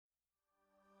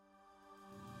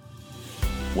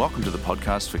Welcome to the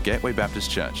podcast for Gateway Baptist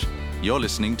Church. You're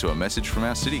listening to a message from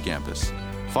our city campus.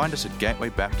 Find us at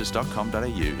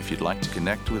gatewaybaptist.com.au if you'd like to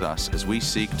connect with us as we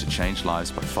seek to change lives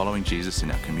by following Jesus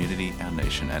in our community, our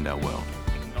nation, and our world.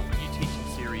 Off a new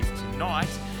teaching series tonight.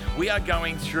 We are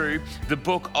going through the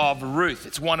book of Ruth.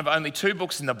 It's one of only two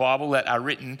books in the Bible that are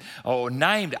written or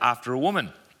named after a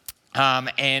woman.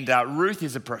 Ruth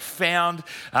is a profound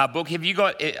book. Have you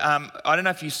got, I don't know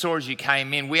if you saw as you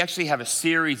came in, we actually have a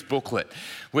series booklet,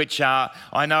 which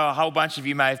I know a whole bunch of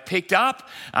you may have picked up,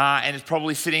 and it's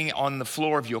probably sitting on the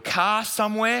floor of your car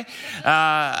somewhere,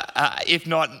 if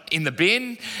not in the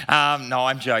bin. No,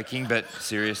 I'm joking, but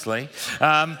seriously.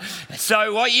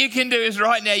 So what you can do is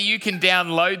right now you can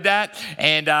download that,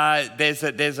 and there's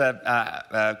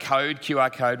a code,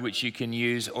 QR code, which you can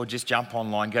use, or just jump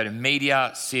online, go to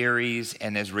media, series,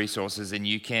 and there's resources, and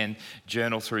you can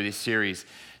journal through this series.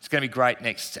 It's going to be great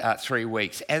next 3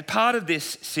 weeks. As part of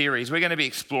this series, we're going to be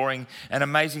exploring an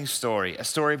amazing story, a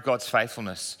story of God's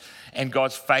faithfulness and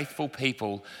God's faithful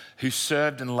people who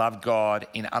served and loved God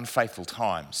in unfaithful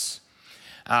times.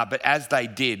 But as they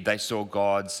did, they saw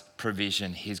God's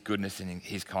provision, His goodness and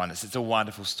His kindness. It's a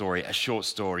wonderful story, a short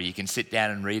story. You can sit down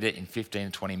and read it in 15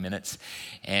 to 20 minutes.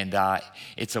 And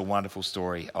it's a wonderful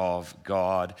story of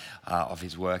God, of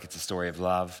His work. It's a story of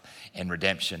love and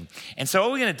redemption. And so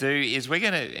what we're going to do is we're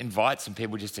going to invite some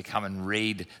people just to come and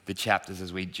read the chapters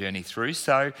as we journey through.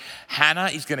 So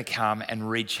Hannah is going to come and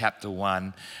read chapter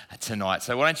 1 tonight.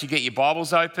 So why don't you get your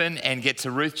Bibles open and get to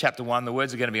Ruth chapter 1. The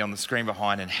words are going to be on the screen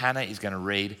behind, and Hannah is going to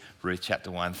read Ruth chapter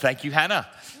 1. Thank you, Hannah.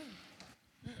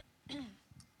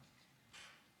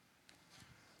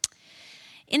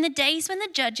 In the days when the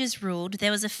judges ruled, there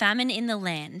was a famine in the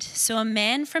land. So a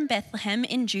man from Bethlehem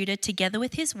in Judah, together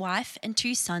with his wife and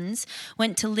 2 sons,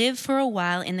 went to live for a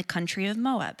while in the country of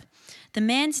Moab. The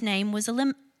man's name was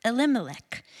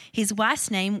Elimelech. His wife's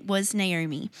name was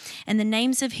Naomi, and the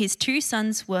names of his 2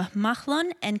 sons were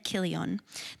Mahlon and Chilion.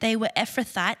 They were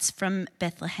Ephrathites from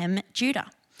Bethlehem, Judah.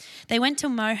 They went to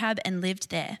Moab and lived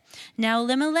there. Now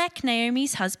Elimelech,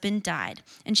 Naomi's husband, died,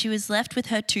 and she was left with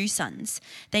her 2 sons.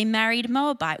 They married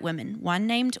Moabite women, one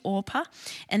named Orpah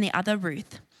and the other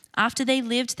Ruth. After they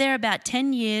lived there about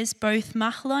 10 years, both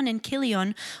Mahlon and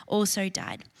Chilion also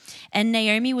died, and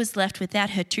Naomi was left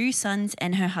without her 2 sons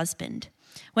and her husband.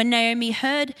 When Naomi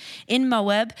heard in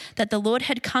Moab that the Lord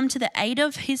had come to the aid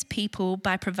of his people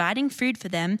by providing food for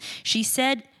them,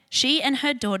 she and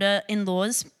her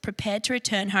daughter-in-laws prepared to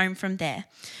return home from there.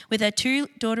 With her 2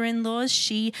 daughter-in-laws,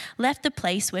 she left the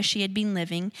place where she had been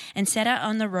living and set out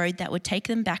on the road that would take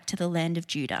them back to the land of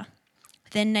Judah.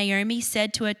 Then Naomi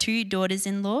said to her 2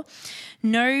 daughters-in-law,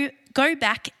 "No, go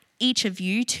back, each of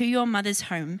you, to your mother's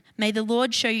home. May the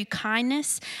Lord show you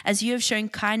kindness as you have shown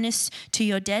kindness to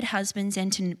your dead husbands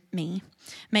and to me.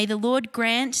 May the Lord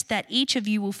grant that each of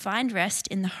you will find rest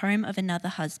in the home of another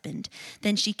husband."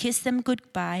 Then she kissed them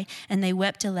goodbye, and they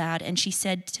wept aloud, and she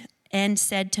said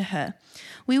to her,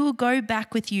 "We will go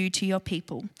back with you to your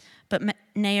people." But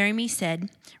Naomi said,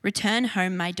 "Return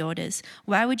home, my daughters.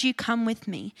 Why would you come with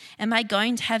me? Am I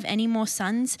going to have any more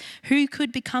sons? Who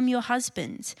could become your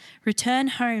husbands? Return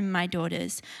home, my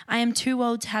daughters. I am too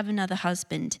old to have another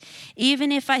husband.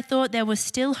 Even if I thought there was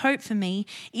still hope for me,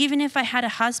 even if I had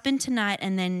a husband tonight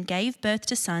and then gave birth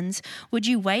to sons, would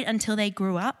you wait until they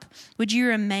grew up? Would you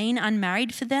remain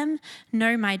unmarried for them?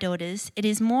 No, my daughters, it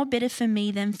is more bitter for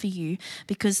me than for you,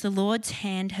 because the Lord's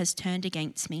hand has turned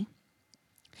against me."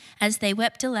 As they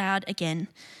wept aloud again.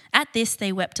 At this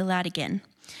they wept aloud again.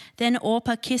 Then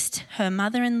Orpah kissed her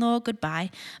mother-in-law goodbye,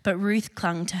 but Ruth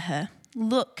clung to her.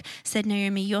 "Look," said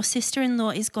Naomi, "your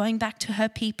sister-in-law is going back to her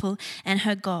people and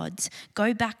her gods.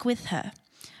 Go back with her."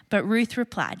 But Ruth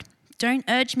replied, "Don't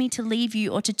urge me to leave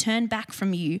you or to turn back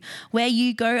from you. Where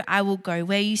you go, I will go.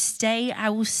 Where you stay, I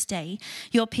will stay.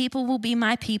 Your people will be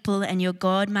my people and your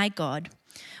God, my God.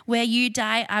 Where you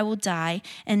die, I will die,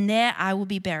 and there I will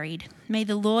be buried. May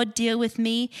the Lord deal with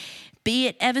me, be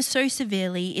it ever so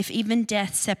severely, if even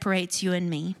death separates you and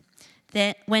me."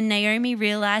 Then, when Naomi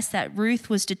realized that Ruth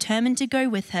was determined to go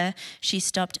with her, she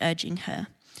stopped urging her.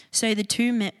 So the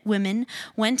 2 women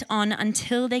went on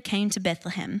until they came to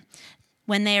Bethlehem.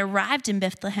 When they arrived in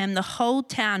Bethlehem, the whole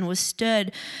town was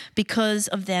stirred because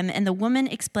of them, and the woman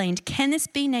explained, "Can this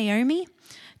be Naomi?"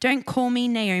 "Don't call me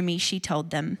Naomi," she told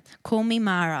them. "Call me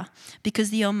Mara, because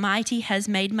the Almighty has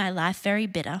made my life very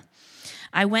bitter.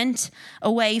 I went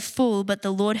away full, but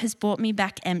the Lord has brought me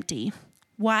back empty.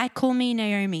 Why call me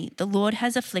Naomi? The Lord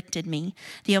has afflicted me.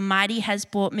 The Almighty has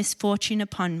brought misfortune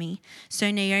upon me."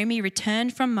 So Naomi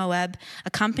returned from Moab,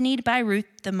 accompanied by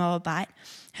Ruth the Moabite,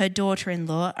 her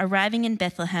daughter-in-law, arriving in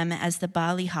Bethlehem as the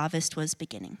barley harvest was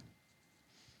beginning.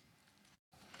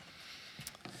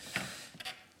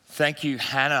 Thank you,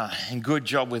 Hannah, and good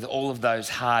job with all of those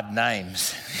hard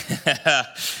names.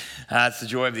 It's the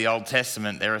joy of the Old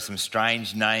Testament. There are some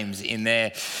strange names in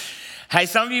there. Hey,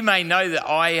 some of you may know that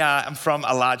I am from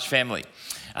a large family.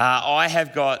 I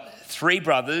have got 3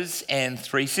 brothers and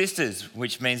 3 sisters,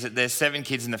 which means that there's 7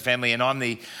 kids in the family and I'm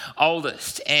the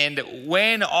oldest. And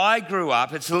when I grew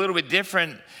up, it's a little bit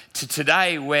different to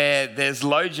today where there's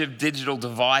loads of digital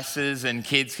devices and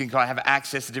kids can kind of have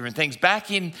access to different things.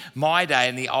 Back in my day,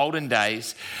 in the olden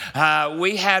days,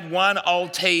 we had one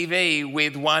old TV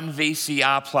with one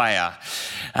VCR player.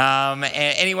 And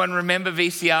anyone remember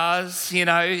VCRs? You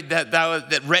know,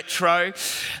 that retro.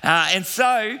 And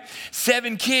so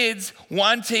 7 kids,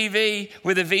 one TV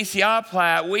with a VCR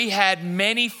player. We had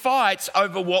many fights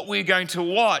over what we were going to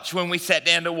watch when we sat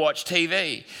down to watch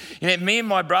TV. You know, me and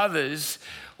my brothers,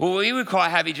 well, we were quite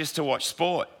happy just to watch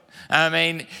sport. I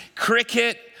mean,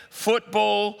 cricket,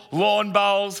 football, lawn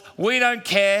bowls, we don't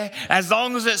care. As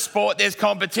long as it's sport, there's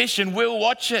competition, we'll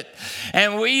watch it.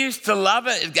 And we used to love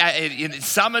it. In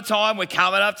summertime, we're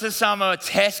coming up to summer,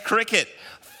 Test cricket.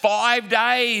 5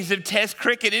 days of Test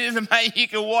cricket. It is amazing. You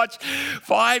can watch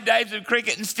 5 days of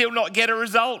cricket and still not get a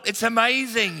result. It's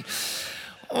amazing.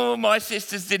 Oh, my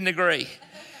sisters didn't agree.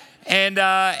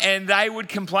 And they would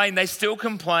complain, they still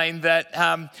complain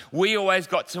that we always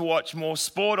got to watch more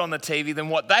sport on the TV than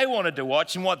what they wanted to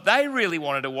watch. And what they really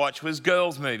wanted to watch was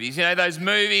girls' movies. You know, those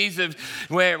movies of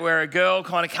where a girl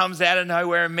kind of comes out of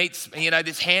nowhere and meets, you know,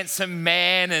 this handsome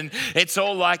man and it's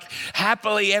all like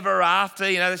happily ever after,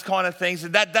 you know, this kind of things.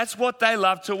 And that's what they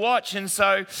love to watch. And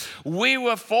so we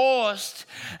were forced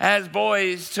as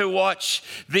boys to watch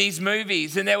these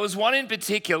movies. And there was one in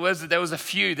particular, there was a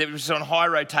few that was on high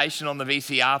rotation on the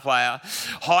VCR player,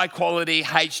 high quality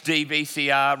HD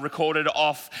VCR recorded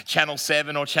off Channel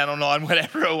 7 or Channel 9,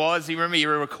 whatever it was. You remember, you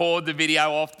record the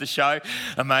video off the show.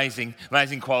 Amazing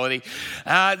quality.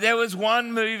 There was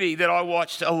one movie that I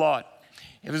watched a lot.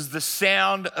 It was The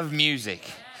Sound of Music.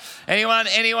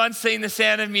 Anyone seen The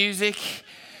Sound of Music?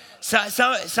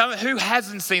 Some who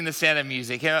hasn't seen The Sound of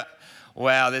Music?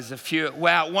 Wow, there's a few.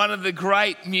 Wow, one of the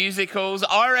great musicals.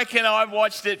 I reckon I've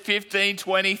watched it 15,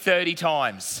 20, 30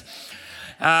 times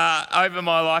over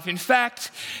my life. In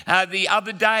fact, the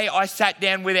other day I sat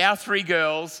down with our 3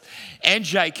 girls and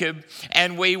Jacob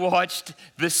and we watched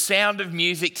The Sound of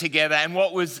Music together. And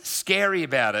what was scary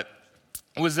about it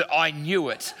was that I knew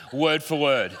it word for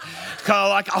word. Kind of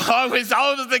like I was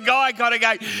the guy kind of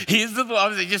going, here's the, I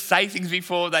was just say things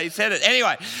before they said it.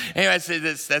 Anyway, so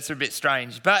that's a bit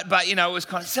strange. But you know, it was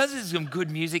kind of, so there's some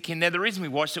good music in there. The reason we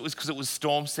watched it was because it was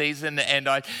storm season and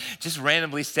I just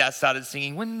randomly started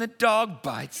singing, when the dog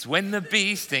bites, when the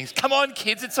bee stings. Come on,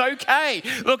 kids, it's okay.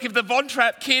 Look, if the Von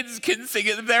Trapp kids can sing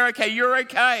it, they're okay, you're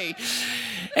okay.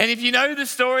 And if you know the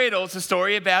story at all, it's a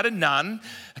story about a nun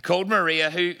called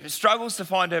Maria who struggles to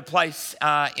find her place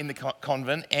in the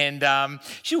convent, and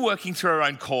she's working through her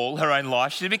own call, her own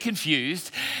life. She's a bit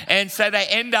confused, and so they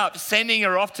end up sending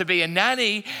her off to be a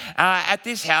nanny at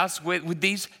this house with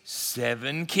these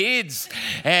 7 kids,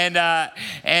 and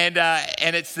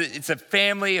it's a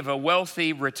family of a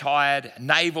wealthy retired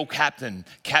naval captain,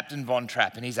 Captain Von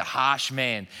Trapp, and he's a harsh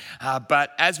man.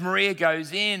 But as Maria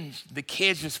goes in, the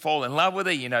kids just fall in love with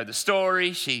her. You know the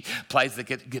story. She plays the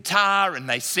guitar, and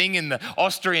they sing in the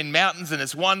Austrian mountains, and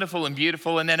it's wonderful and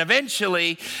beautiful. And then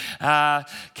eventually,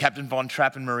 Captain Von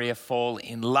Trapp and Maria fall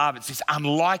in love. It's this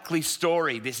unlikely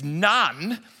story. This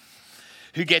nun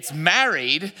who gets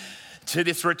married to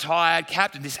this retired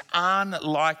captain. This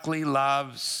unlikely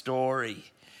love story.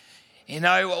 You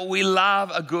know, we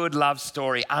love a good love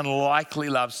story, unlikely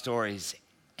love stories.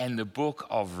 And the book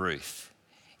of Ruth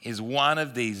is one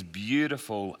of these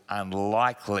beautiful,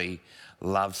 unlikely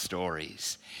love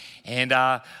stories. And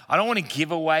I don't want to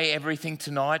give away everything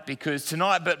tonight because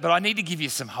tonight, but I need to give you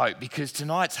some hope because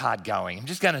tonight's hard going. I'm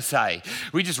just going to say,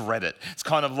 we just read it. It's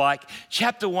kind of like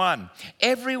chapter 1,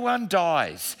 everyone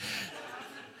dies.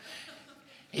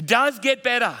 It does get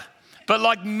better, but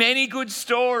like many good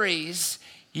stories,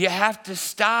 you have to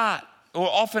start, or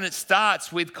often it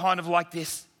starts with kind of like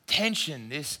this tension,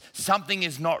 this something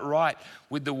is not right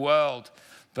with the world,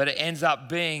 but it ends up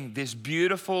being this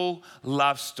beautiful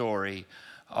love story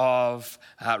of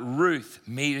Ruth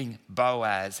meeting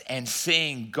Boaz and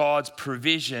seeing God's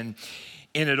provision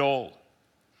in it all.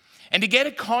 And to get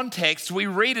a context, we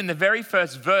read in the very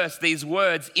first verse these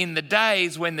words, in the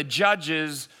days when the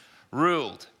judges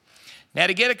ruled. Now,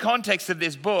 to get a context of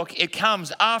this book, it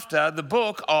comes after the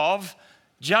book of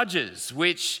Judges,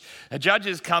 which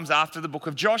Judges comes after the book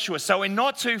of Joshua. So we're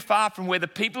not too far from where the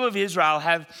people of Israel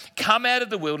have come out of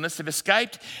the wilderness, have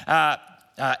escaped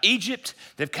Egypt.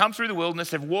 They've come through the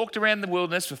wilderness. They've walked around the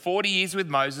wilderness for 40 years with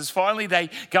Moses. Finally, they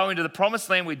go into the promised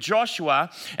land with Joshua.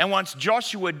 And once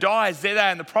Joshua dies, there they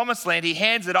are in the promised land. He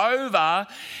hands it over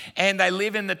and they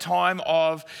live in the time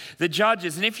of the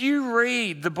Judges. And if you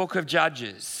read the book of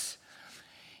Judges,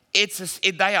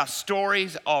 they are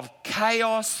stories of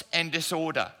chaos and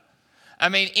disorder. I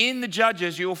mean, in the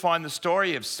Judges, you'll find the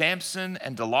story of Samson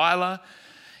and Delilah.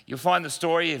 You'll find the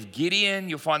story of Gideon.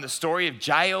 You'll find the story of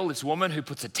Jael, this woman who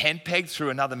puts a tent peg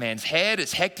through another man's head.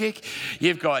 It's hectic.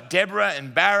 You've got Deborah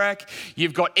and Barak.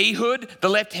 You've got Ehud, the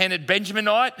left-handed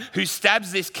Benjaminite, who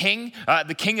stabs this king,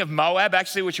 the king of Moab,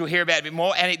 actually, which you'll hear about a bit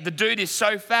more. And the dude is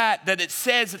so fat that it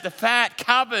says that the fat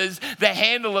covers the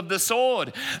handle of the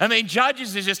sword. I mean,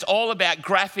 Judges is just all about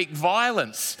graphic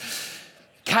violence,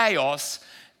 chaos,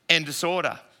 and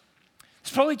disorder.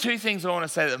 There's probably two things I want to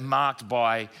say that are marked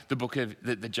by the book of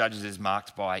the Judges is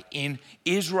marked by in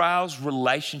Israel's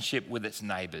relationship with its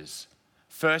neighbors.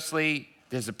 Firstly,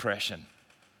 there's oppression.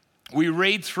 We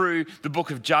read through the book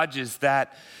of Judges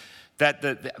that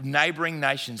the neighboring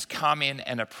nations come in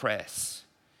and oppress.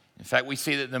 In fact, we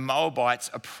see that the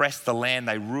Moabites oppress the land.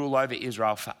 They rule over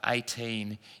Israel for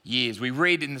 18 years. We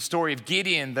read in the story of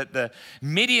Gideon that the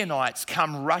Midianites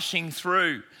come rushing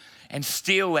through and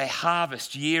steal their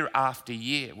harvest year after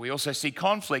year. We also see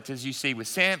conflict, as you see with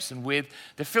Samson, with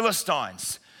the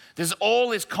Philistines. There's all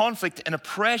this conflict and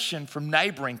oppression from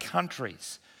neighboring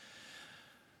countries.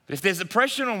 But if there's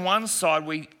oppression on one side,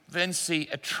 we then see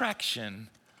attraction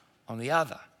on the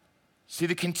other. See,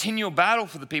 the continual battle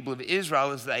for the people of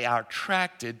Israel is they are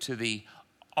attracted to the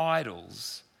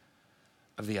idols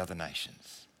of the other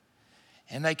nations.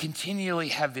 And they continually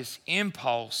have this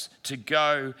impulse to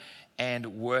go and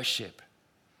worship.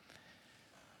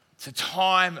 It's a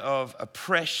time of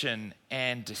oppression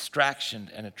and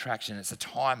distraction and attraction. It's a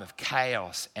time of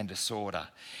chaos and disorder.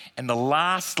 And the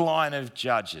last line of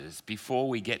Judges, before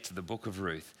we get to the book of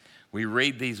Ruth, we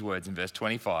read these words in verse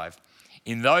 25.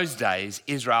 In those days,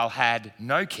 Israel had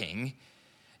no king,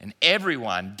 and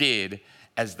everyone did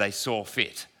as they saw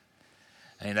fit.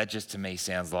 And that just to me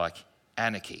sounds like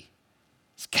anarchy.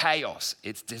 It's chaos,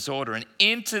 it's disorder. And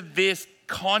into this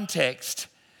context,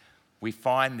 we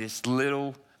find this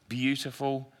little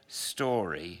beautiful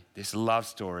story, this love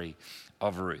story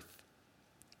of Ruth.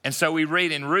 And so we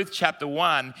read in Ruth chapter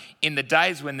 1, in the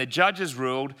days when the judges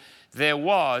ruled, there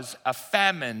was a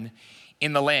famine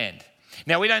in the land.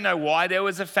 Now, we don't know why there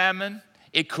was a famine.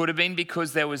 It could have been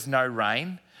because there was no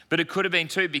rain, but it could have been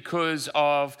too because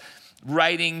of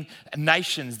raiding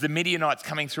nations, the Midianites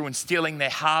coming through and stealing their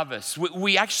harvests.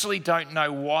 We actually don't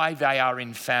know why they are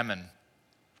in famine.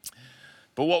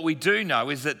 But what we do know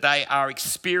is that they are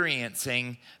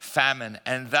experiencing famine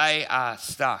and they are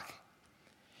stuck.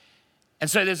 And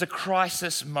so there's a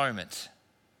crisis moment.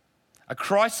 A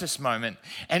crisis moment.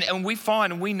 And we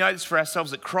find, and we know this for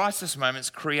ourselves, that crisis moments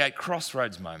create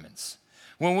crossroads moments.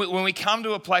 When we come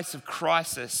to a place of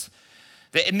crisis,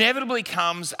 there inevitably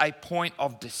comes a point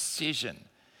of decision.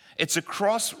 It's a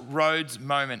crossroads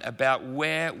moment about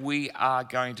where we are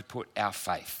going to put our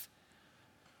faith.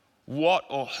 What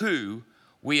or who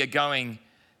we are going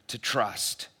to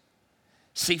trust.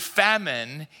 See,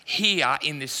 famine here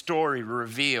in this story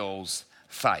reveals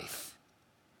faith.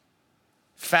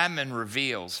 Famine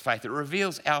reveals faith. It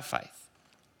reveals our faith.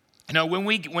 You know,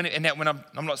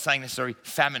 I'm not saying necessarily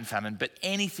famine, but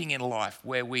anything in life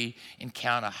where we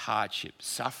encounter hardship,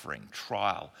 suffering,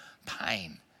 trial,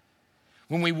 pain.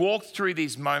 When we walk through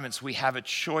these moments, we have a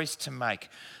choice to make.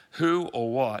 Who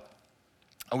or what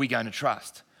are we going to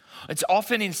trust? It's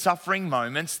often in suffering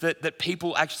moments that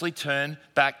people actually turn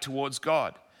back towards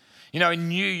God. You know, in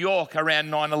New York around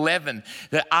 9/11,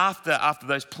 that after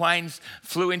those planes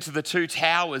flew into the two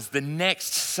towers, the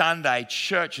next Sunday,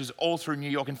 churches all through New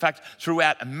York, in fact,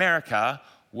 throughout America,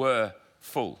 were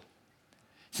full.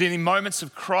 See, in moments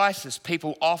of crisis,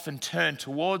 people often turn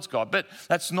towards God, but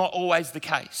that's not always the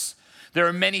case. There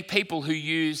are many people who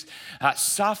use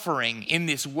suffering in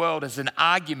this world as an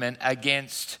argument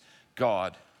against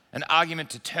God. An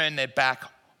argument to turn their back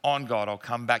on God. I'll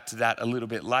come back to that a little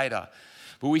bit later.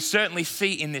 But we certainly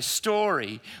see in this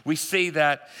story, we see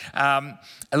that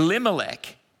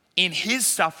Elimelech, in his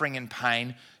suffering and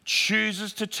pain,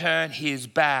 chooses to turn his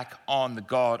back on the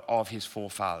God of his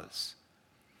forefathers.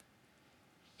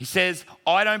 He says,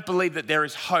 I don't believe that there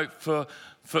is hope for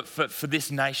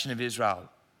this nation of Israel.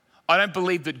 I don't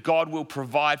believe that God will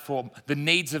provide for the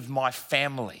needs of my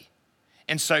family.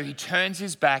 And so he turns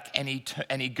his back and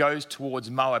he goes towards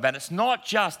Moab. And it's not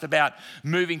just about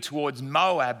moving towards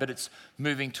Moab, but it's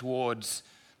moving towards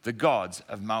the gods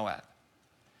of Moab.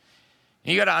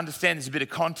 And you've got to understand there's a bit of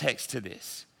context to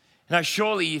this. Now,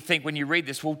 surely you think when you read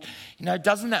this, well,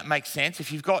 doesn't that make sense?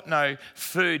 If you've got no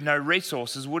food, no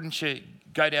resources, wouldn't you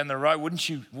go down the road? Wouldn't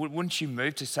you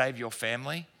move to save your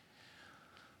family?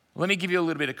 Let me give you a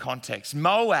little bit of context.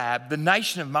 Moab, the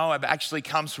nation of Moab, actually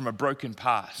comes from a broken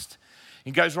past.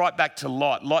 It goes right back to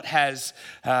Lot. Lot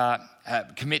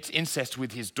commits incest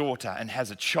with his daughter and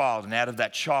has a child. And out of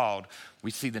that child,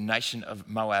 we see the nation of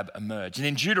Moab emerge. And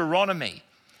in Deuteronomy,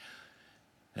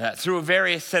 through a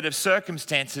various set of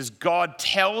circumstances, God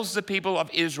tells the people of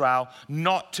Israel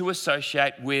not to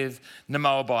associate with the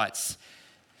Moabites.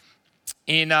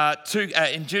 In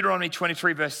Deuteronomy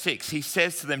 23, verse 6, he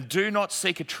says to them, "Do not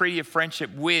seek a treaty of friendship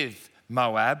with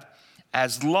Moab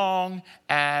as long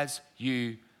as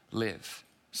you live."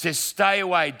 He says, stay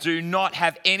away. Do not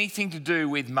have anything to do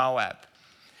with Moab.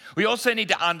 We also need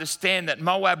to understand that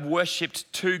Moab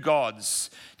worshipped two gods,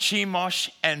 Chemosh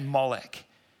and Molech.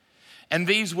 And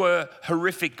these were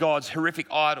horrific gods, horrific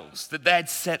idols that they had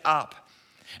set up.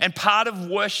 And part of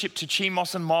worship to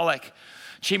Chemosh and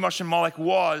Molech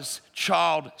was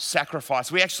child sacrifice.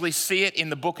 We actually see it in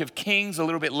the book of Kings a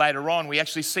little bit later on. We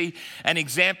actually see an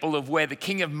example of where the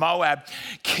king of Moab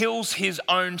kills his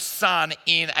own son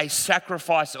in a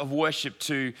sacrifice of worship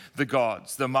to the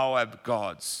gods, the Moab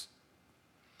gods.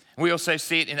 We also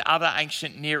see it in other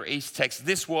ancient Near East texts.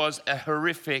 This was a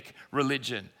horrific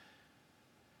religion,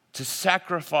 to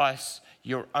sacrifice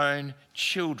your own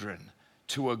children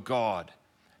to a god,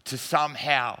 to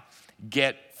somehow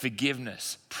get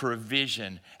forgiveness,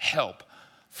 provision, help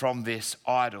from this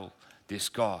idol, this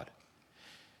God.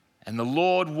 And the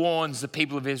Lord warns the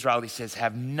people of Israel, he says,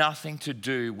 have nothing to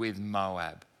do with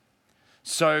Moab.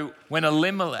 So when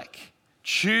Elimelech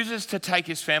chooses to take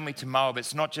his family to Moab,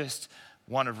 it's not just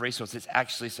one of resource, it's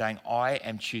actually saying, I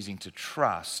am choosing to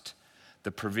trust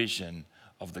the provision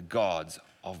of the gods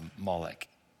of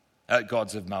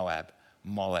gods of Moab,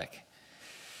 Molech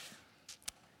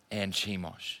and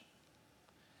Chemosh.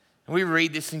 And we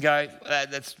read this and go,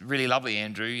 that's really lovely,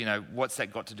 Andrew. What's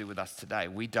that got to do with us today?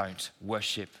 We don't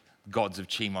worship gods of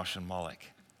Chemosh and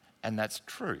Molech. And that's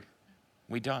true.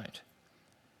 We don't.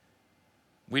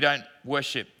 We don't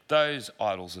worship those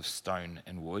idols of stone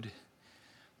and wood,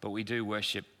 but we do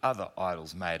worship other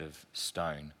idols made of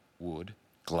stone, wood,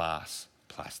 glass,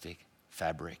 plastic,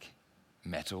 fabric,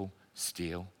 metal,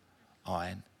 steel,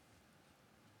 iron.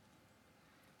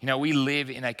 We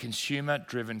live in a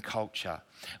consumer-driven culture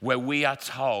where we are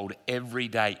told every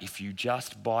day, if you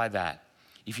just buy that,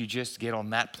 if you just get on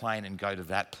that plane and go to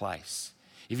that place,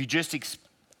 if you just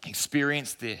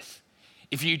experience this,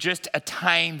 if you just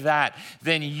attain that,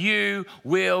 then you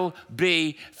will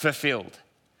be fulfilled.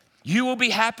 You will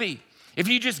be happy. If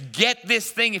you just get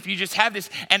this thing, if you just have this,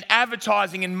 and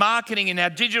advertising and marketing and our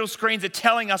digital screens are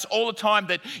telling us all the time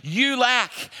that you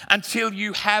lack until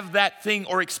you have that thing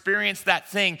or experience that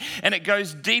thing. And it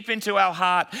goes deep into our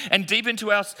heart and deep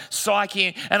into our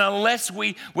psyche. And unless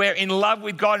we're in love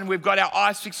with God and we've got our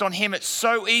eyes fixed on Him, it's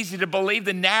so easy to believe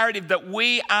the narrative that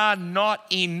we are not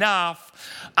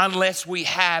enough unless we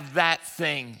have that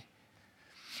thing.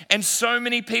 And so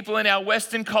many people in our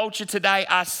Western culture today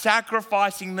are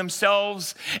sacrificing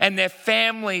themselves and their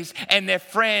families and their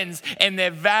friends and their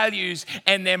values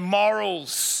and their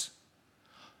morals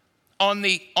on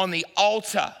the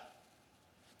altar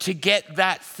to get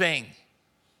that thing.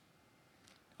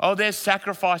 Oh, there's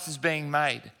sacrifices being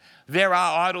made. There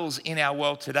are idols in our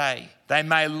world today. They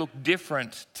may look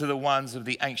different to the ones of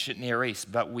the ancient Near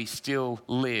East, but we still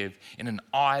live in an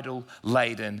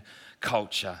idol-laden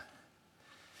culture.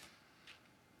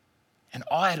 And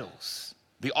idols,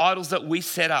 the idols that we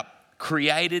set up,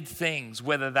 created things,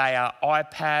 whether they are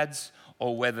iPads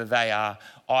or whether they are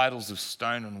idols of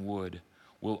stone and wood,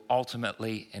 will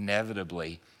ultimately,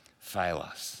 inevitably fail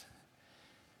us.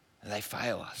 They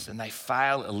fail us, and they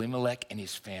fail Elimelech and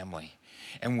his family.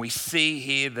 And we see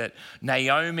here that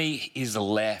Naomi is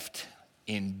left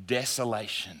in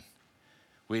desolation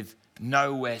with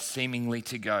nowhere seemingly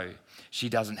to go. She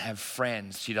doesn't have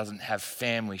friends. She doesn't have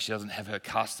family. She doesn't have her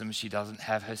customs. She doesn't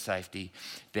have her safety.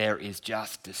 There is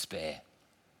just despair.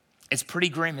 It's pretty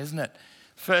grim, isn't it?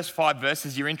 First 5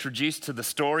 verses, you're introduced to the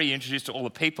story, you're introduced to all the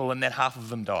people, and then half of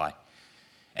them die.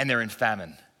 And they're in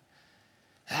famine.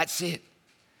 That's it.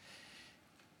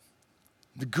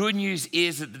 The good news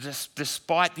is that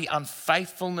despite the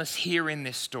unfaithfulness here in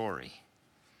this story,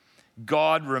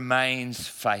 God remains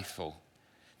faithful.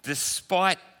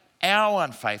 Despite our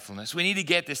unfaithfulness, we need to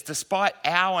get this, despite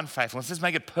our unfaithfulness, let's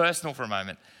make it personal for a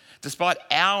moment. Despite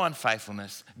our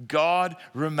unfaithfulness, God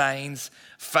remains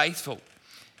faithful.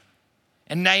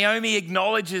 And Naomi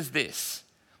acknowledges this.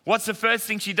 What's the first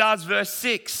thing she does? Verse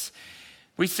 6,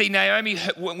 We see Naomi,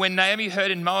 when Naomi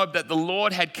heard in Moab that the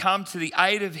Lord had come to the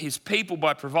aid of his people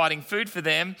by providing food for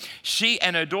them, she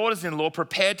and her daughters-in-law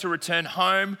prepared to return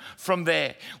home from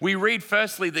there. We read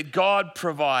firstly that God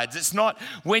provides. It's not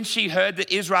when she heard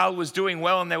that Israel was doing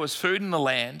well and there was food in the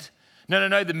land.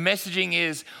 No. The messaging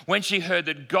is when she heard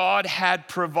that God had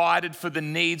provided for the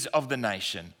needs of the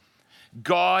nation.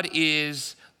 God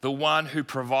is the one who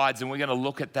provides, and we're going to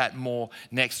look at that more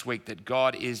next week, that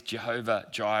God is Jehovah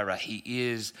Jireh. He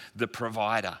is the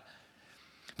provider.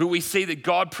 But we see that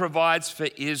God provides for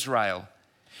Israel.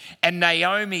 And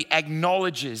Naomi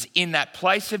acknowledges in that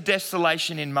place of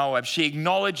desolation in Moab, she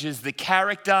acknowledges the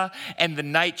character and the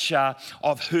nature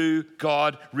of who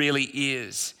God really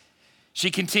is. She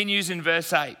continues in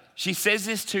verse 8. She says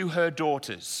this to her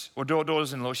daughters, or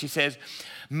daughters-in-law. She says,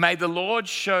 "May the Lord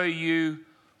show you"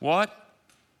 what?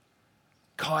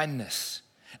 "Kindness,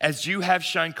 as you have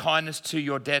shown kindness to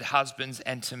your dead husbands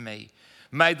and to me.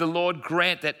 May the Lord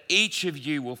grant that each of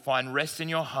you will find rest in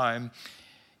your home,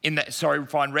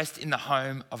 find rest in the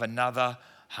home of another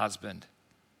husband."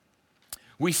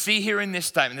 We see here in this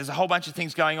statement, there's a whole bunch of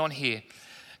things going on here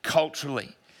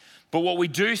culturally. But what we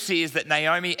do see is that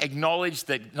Naomi acknowledges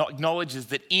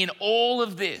that in all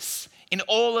of this, in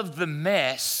all of the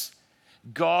mess,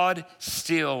 God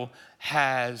still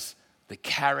has the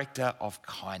character of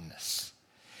kindness.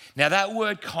 Now that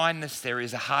word kindness there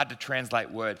is a hard to translate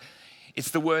word.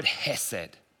 It's the word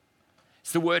hesed.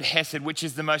 It's the word hesed, which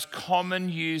is the most common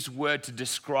used word to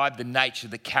describe the nature,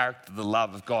 the character, the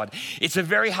love of God. It's a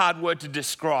very hard word to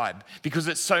describe because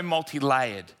it's so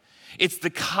multi-layered. It's the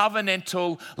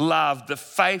covenantal love, the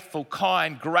faithful,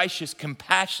 kind, gracious,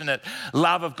 compassionate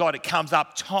love of God. It comes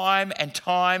up time and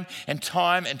time and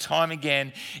time and time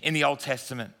again in the Old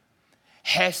Testament.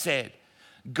 Hesed.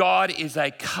 God is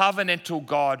a covenantal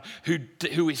God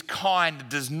who is kind,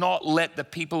 does not let the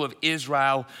people of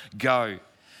Israel go.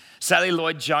 Sally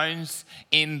Lloyd-Jones,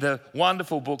 in the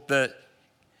wonderful book, the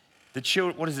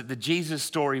Jesus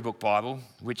Storybook Bible,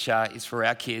 which is for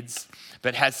our kids,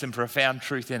 but has some profound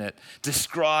truth in it,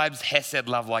 describes Hesed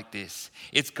love like this.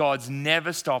 It's God's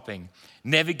never stopping,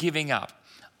 never giving up,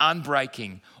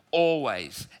 unbreaking,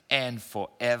 always and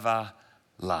forever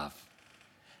love.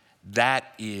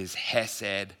 That is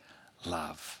Hesed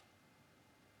love.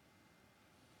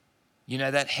 You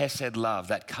know, that Hesed love,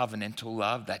 that covenantal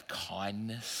love, that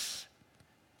kindness,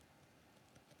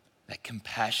 that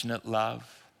compassionate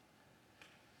love,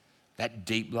 that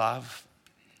deep love,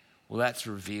 well, that's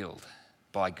revealed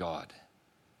by God.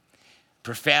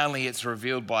 Profoundly, it's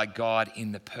revealed by God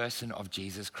in the person of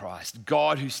Jesus Christ.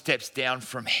 God who steps down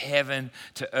from heaven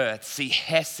to earth. See,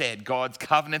 Hesed, God's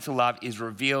covenantal love, is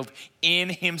revealed in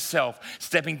himself,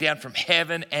 stepping down from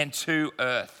heaven and to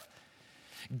earth.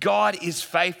 God is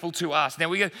faithful to us. Now,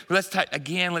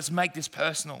 let's make this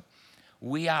personal.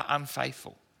 We are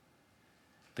unfaithful.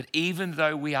 But even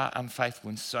though we are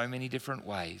unfaithful in so many different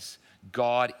ways,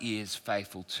 God is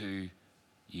faithful to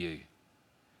you.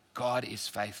 God is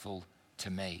faithful to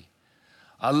me.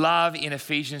 I love in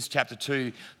Ephesians chapter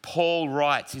 2, Paul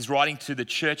writes, he's writing to the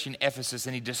church in Ephesus,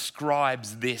 and he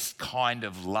describes this kind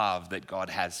of love that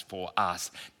God has for us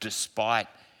despite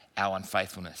our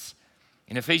unfaithfulness.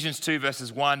 In Ephesians 2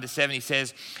 verses 1 to 7, he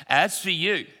says, "As for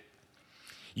you,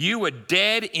 you were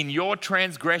dead in your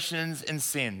transgressions and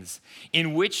sins,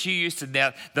 in which you used to,"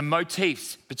 now the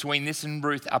motifs between this and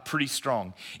Ruth are pretty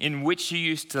strong, "in which you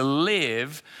used to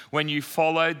live when you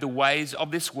followed the ways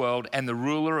of this world and the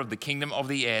ruler of the kingdom of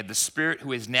the air, the spirit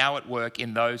who is now at work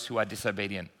in those who are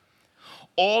disobedient.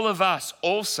 All of us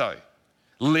also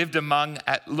lived among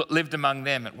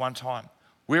them at one time.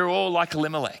 We're all like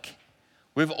Elimelech.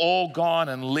 We've all gone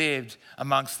and lived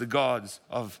amongst the gods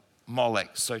of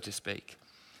Molech, so to speak.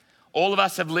 All of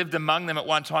us have lived among them at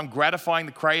one time, gratifying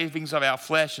the cravings of our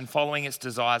flesh and following its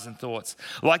desires and thoughts.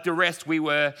 Like the rest, we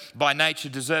were by nature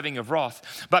deserving of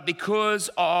wrath. But because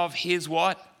of his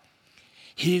what?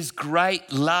 His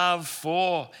great love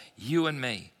for you and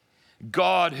me.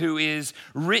 God, who is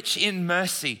rich in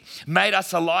mercy, made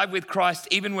us alive with Christ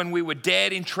even when we were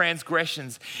dead in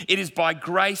transgressions. It is by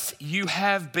grace you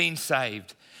have been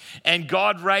saved. And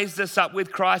God raised us up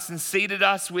with Christ and seated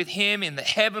us with him in the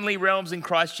heavenly realms in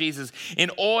Christ Jesus, in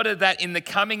order that in the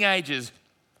coming ages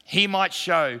he might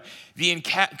show the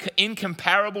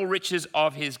incomparable riches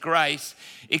of his grace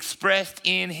expressed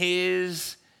in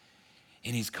his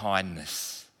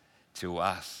kindness to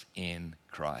us in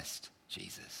Christ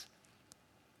Jesus."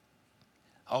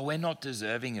 Oh, we're not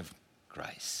deserving of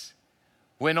grace.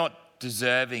 We're not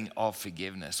deserving of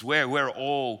forgiveness. We're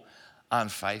all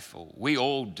unfaithful. We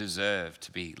all deserve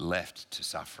to be left to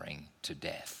suffering, to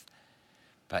death.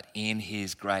 but in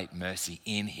his great mercy,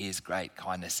 in his great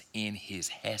kindness, in his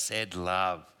hesed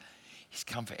love, he's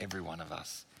come for every one of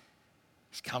us.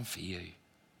 He's come for you.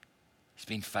 He's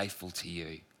been faithful to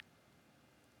you.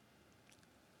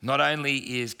 Not only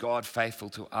is God faithful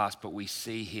to us, but we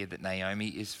see here that Naomi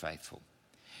is faithful.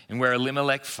 And where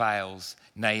Elimelech fails,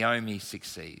 Naomi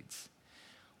succeeds.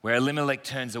 Where Elimelech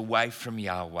turns away from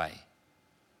Yahweh,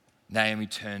 Naomi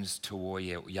turns toward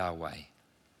Yahweh.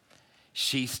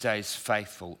 She stays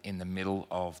faithful in the middle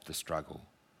of the struggle.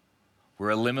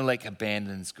 Where Elimelech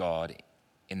abandons God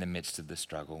in the midst of the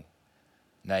struggle,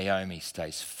 Naomi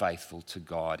stays faithful to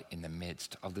God in the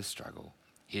midst of the struggle.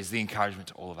 Here's the encouragement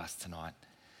to all of us tonight.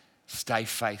 Stay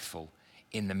faithful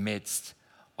in the midst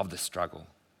of the struggle.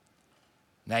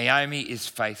 Naomi is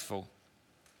faithful.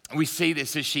 We see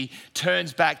this as she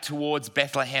turns back towards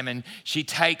Bethlehem and she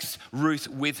takes Ruth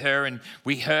with her. And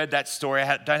we heard that story.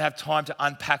 I don't have time to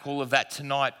unpack all of that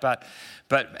tonight, but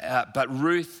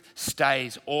Ruth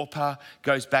stays. Orpah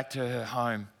goes back to her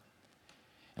home.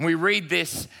 And we read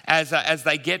this as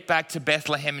they get back to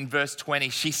Bethlehem in verse 20.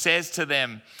 She says to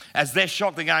them, as they're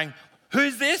shocked, they're going,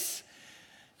 "Who's this?"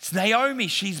 It's Naomi,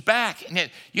 she's back. And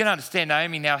you don't understand,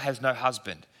 Naomi now has no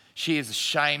husband. She is a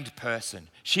shamed person.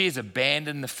 She has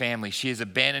abandoned the family. She has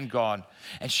abandoned God.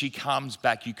 And she comes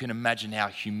back. You can imagine how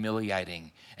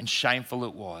humiliating and shameful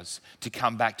it was to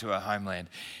come back to her homeland.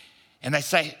 And they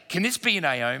say, "Can this be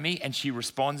Naomi?" And she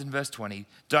responds in verse 20,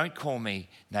 "Don't call me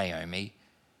Naomi.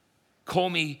 Call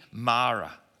me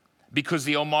Mara, because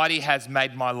the Almighty has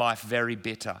made my life very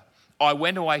bitter. I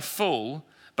went away full,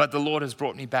 but the Lord has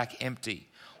brought me back empty.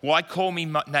 Why call me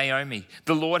Naomi?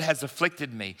 The Lord has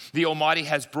afflicted me. The Almighty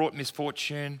has brought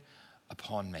misfortune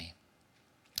upon me."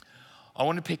 I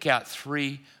want to pick out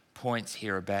 3 points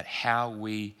here about how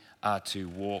we are to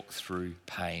walk through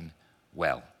pain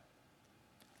well.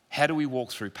 How do we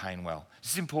walk through pain well?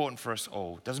 This is important for us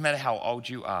all. Doesn't matter how old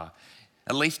you are.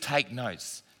 At least take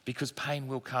notes, because pain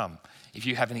will come if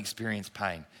you haven't experienced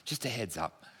pain. Just a heads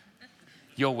up.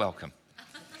 You're welcome.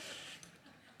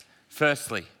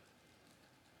 Firstly,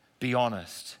 be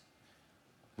honest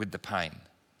with the pain.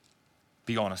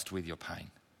 Be honest with your pain.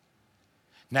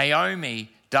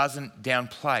 Naomi doesn't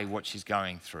downplay what she's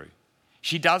going through.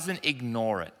 She doesn't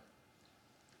ignore it.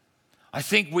 I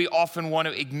think we often want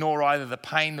to ignore either the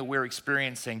pain that we're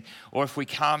experiencing, or if we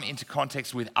come into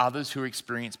context with others who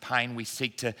experience pain, we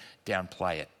seek to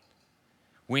downplay it.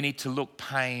 We need to look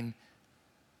pain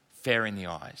fair in the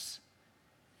eyes.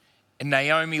 And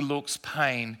Naomi looks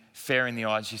pain fair in the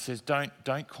eyes. She says,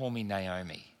 don't call me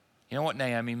Naomi. You know what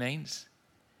Naomi means?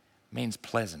 It means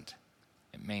pleasant.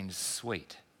 It means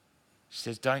sweet. She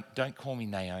says, don't call me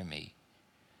Naomi.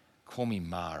 Call me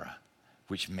Mara,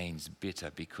 which means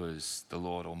bitter, because the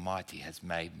Lord Almighty has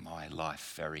made my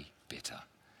life very bitter.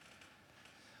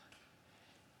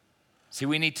 See,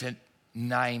 we need to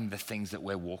name the things that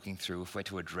we're walking through if we're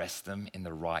to address them in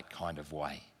the right kind of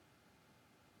way.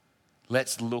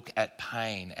 Let's look at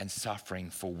pain and suffering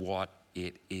for what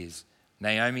it is.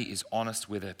 Naomi is honest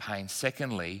with her pain.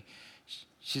 Secondly,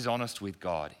 she's honest with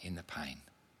God in the pain.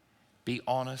 Be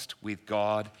honest with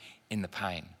God in the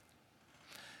pain.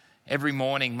 Every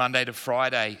morning, Monday to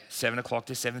Friday, 7 o'clock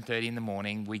to 7:30 in the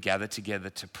morning, we gather together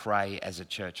to pray as a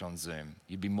church on Zoom.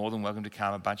 You'd be more than welcome to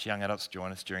come. A bunch of young adults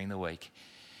join us during the week.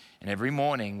 And every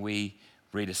morning we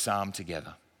read a psalm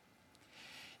together.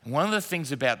 And one of the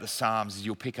things about the Psalms is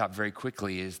you'll pick up very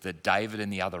quickly is that David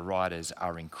and the other writers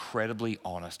are incredibly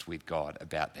honest with God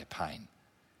about their pain.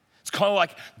 It's kind of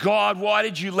like, "God, why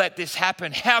did you let this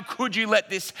happen? How could you let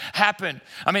this happen?"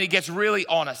 I mean, it gets really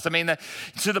honest. I mean,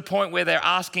 to the point where they're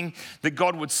asking that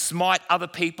God would smite other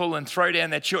people and throw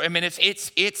down their children. I mean,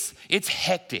 it's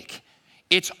hectic.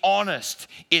 It's honest.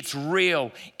 It's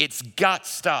real. It's gut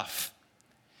stuff.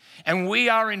 And we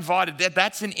are invited,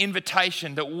 that's an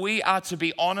invitation that we are to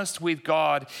be honest with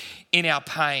God in our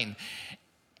pain.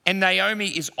 And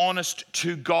Naomi is honest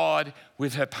to God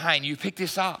with her pain. You pick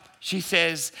this up. She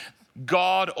says,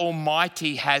 "God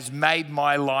Almighty has made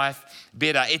my life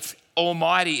bitter." It's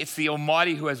Almighty. It's the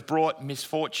Almighty who has brought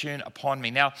misfortune upon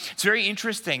me. Now, it's very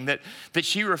interesting that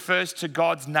she refers to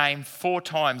God's name 4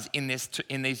 times in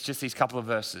these couple of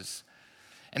verses.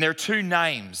 And there are 2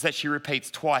 names that she repeats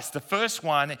twice. The first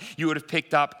one you would have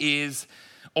picked up is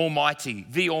Almighty,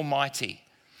 the Almighty.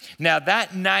 Now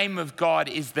that name of God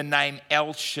is the name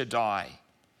El Shaddai.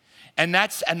 And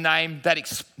that's a name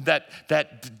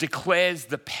that declares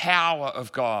the power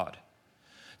of God,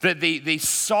 the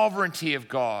sovereignty of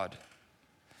God,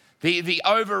 the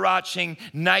overarching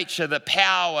nature, the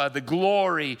power, the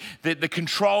glory, the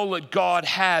control that God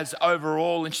has over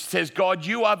all. And she says, "God,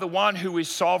 you are the one who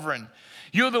is sovereign.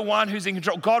 You're the one who's in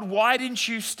control. God, why didn't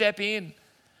you step in?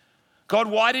 God,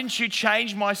 why didn't you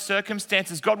change my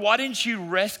circumstances? God, why didn't you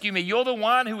rescue me? You're the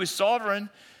one who is sovereign.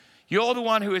 You're the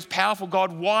one who is powerful.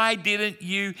 God, why didn't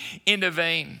you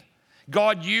intervene?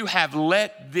 God, you have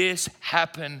let this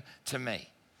happen to me.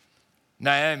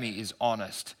 Naomi is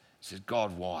honest. She says,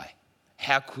 God, why?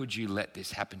 How could you let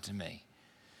this happen to me?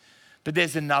 But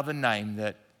there's another name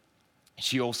that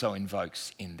she also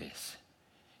invokes in this.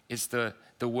 It's the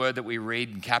word that we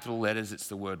read in capital letters. It's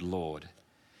the word Lord.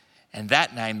 And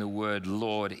that name, the word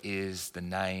Lord, is the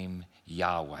name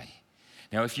Yahweh.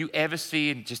 Now, if you ever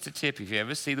see, just a tip, if you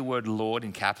ever see the word Lord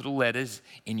in capital letters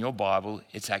in your Bible,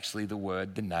 it's actually the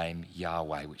name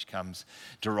Yahweh, which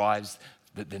derives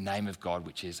the name of God,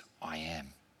 which is I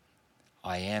am.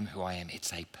 I am who I am.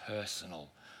 It's a personal,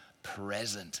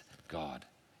 present God.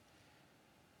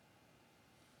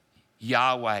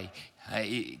 Yahweh,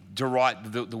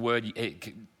 the word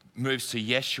it moves to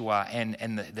Yeshua,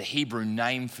 and the Hebrew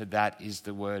name for that is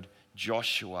the word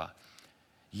Joshua.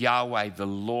 Yahweh, the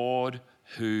Lord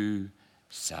who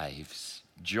saves.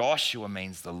 Joshua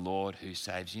means the Lord who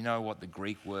saves. You know what the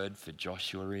Greek word for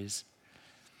Joshua is?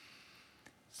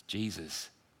 It's Jesus.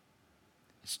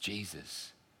 It's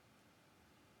Jesus.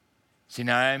 See,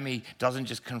 Naomi doesn't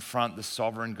just confront the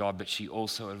sovereign God, but she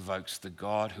also evokes the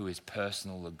God who is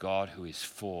personal, the God who is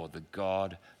for, the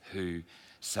God who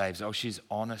saves. Oh, she's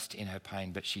honest in her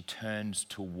pain, but she turns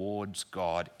towards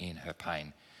God in her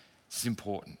pain. This is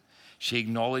important. She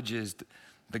acknowledges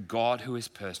the God who is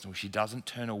personal. She doesn't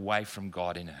turn away from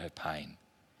God in her pain,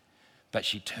 but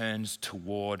she turns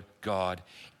toward God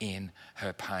in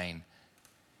her pain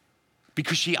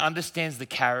because she understands the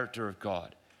character of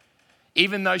God.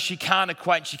 Even though she can't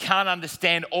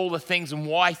understand all the things and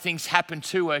why things happen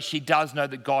to her, she does know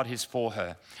that God is for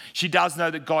her. She does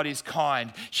know that God is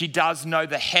kind. She does know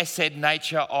the hesed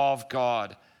nature of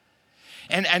God.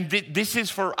 And this is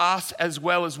for us as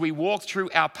well as we walk through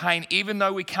our pain. Even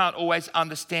though we can't always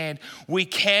understand, we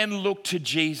can look to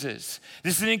Jesus.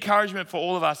 This is an encouragement for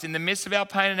all of us in the midst of our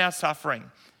pain and our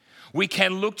suffering. We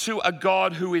can look to a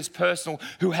God who is personal,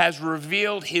 who has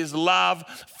revealed his love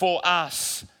for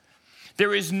us.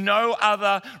 There is no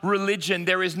other religion,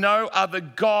 there is no other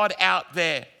God out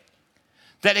there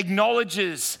that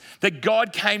acknowledges that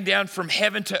God came down from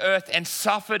heaven to earth and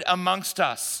suffered amongst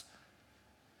us.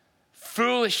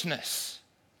 Foolishness.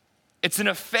 It's an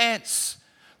offense,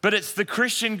 but it's the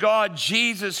Christian God,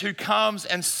 Jesus, who comes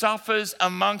and suffers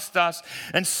amongst us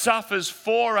and suffers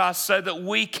for us so that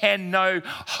we can know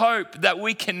hope, that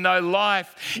we can know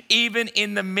life, even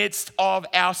in the midst of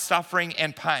our suffering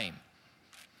and pain.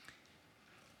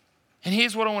 And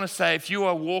here's what I want to say. If you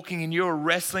are walking and you are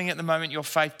wrestling at the moment your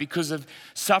faith because of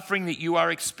suffering that you are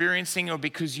experiencing or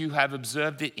because you have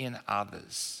observed it in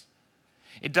others,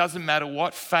 it doesn't matter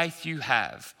what faith you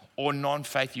have or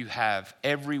non-faith you have,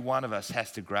 every one of us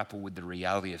has to grapple with the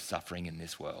reality of suffering in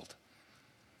this world.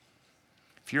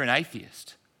 If you're an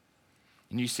atheist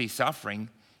and you see suffering,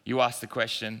 you ask the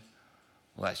question,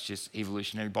 well, that's just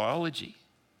evolutionary biology.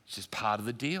 It's just part of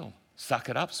the deal. Suck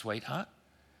it up, sweetheart.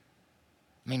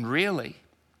 I mean, really,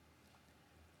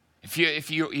 if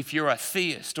you're a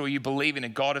theist or you believe in a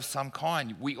God of some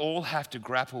kind, we all have to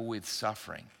grapple with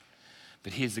suffering.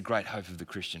 But here's the great hope of the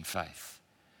Christian faith.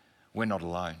 We're not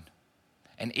alone.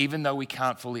 And even though we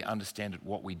can't fully understand it,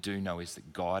 what we do know is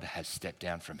that God has stepped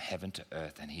down from heaven to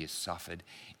earth and he has suffered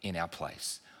in our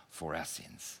place for our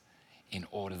sins in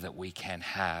order that we can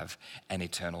have an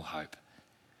eternal hope.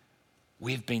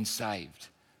 We've been saved.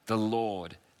 The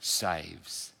Lord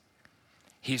saves.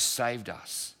 He's saved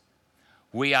us.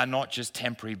 We are not just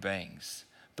temporary beings,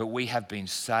 but we have been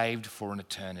saved for an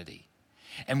eternity.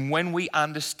 And when we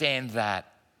understand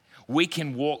that, we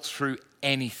can walk through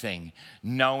anything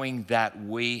knowing that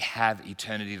we have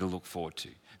eternity to look forward to.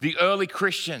 The early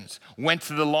Christians went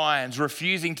to the lions,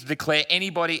 refusing to declare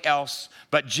anybody else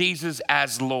but Jesus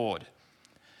as Lord.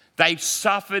 They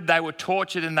suffered, they were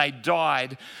tortured, and they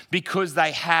died because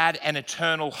they had an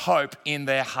eternal hope in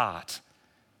their heart.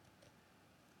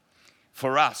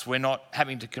 For us, we're not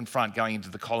having to confront going into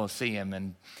the Colosseum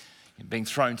and being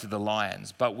thrown to the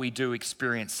lions, but we do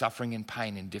experience suffering and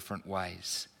pain in different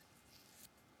ways.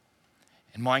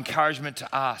 And my encouragement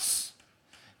to us,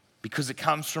 because it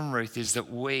comes from Ruth, is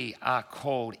that we are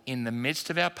called in the midst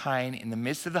of our pain, in the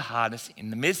midst of the hardness, in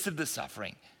the midst of the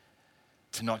suffering,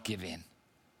 to not give in.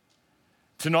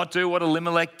 To not do what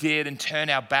Elimelech did and turn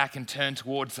our back and turn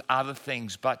towards other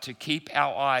things, but to keep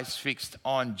our eyes fixed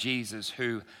on Jesus,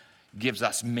 who gives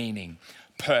us meaning,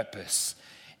 purpose,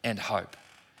 and hope.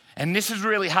 And this is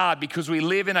really hard because we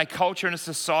live in a culture and a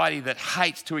society that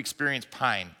hates to experience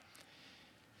pain.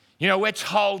 You know, we're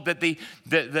told that the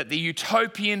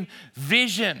utopian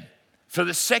vision for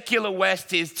the secular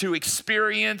West is to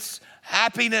experience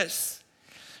happiness.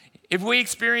 If we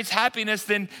experience happiness,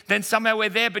 then somehow we're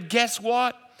there. But guess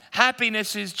what?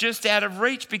 Happiness is just out of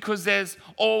reach because there's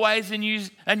always a new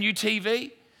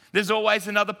TV. There's always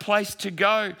another place to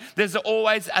go. There's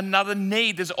always another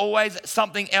need. There's always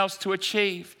something else to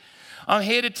achieve. I'm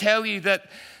here to tell you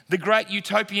that the great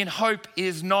utopian hope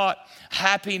is not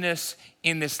happiness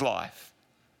in this life.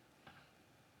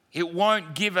 It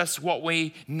won't give us what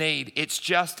we need. It's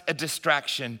just a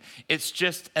distraction. It's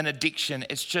just an addiction.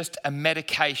 It's just a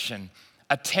medication,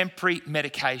 a temporary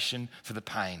medication for the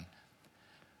pain.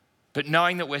 But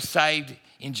knowing that we're saved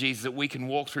in Jesus, that we can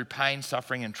walk through pain,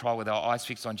 suffering, and trial with our eyes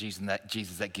fixed on Jesus, and that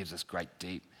gives us great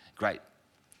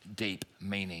deep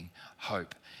meaning,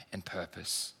 hope, and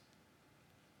purpose.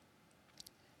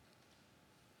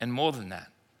 And more than that,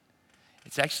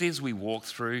 it's actually as we walk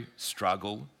through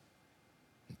struggle,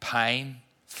 pain,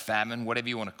 famine, whatever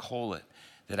you want to call it,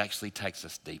 that actually takes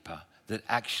us deeper, that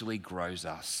actually grows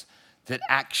us, that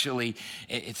actually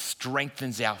it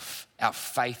strengthens our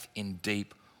faith in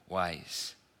deep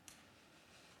ways.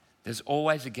 There's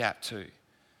always a gap too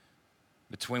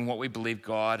between what we believe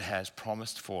God has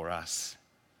promised for us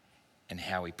and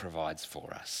how he provides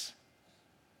for us.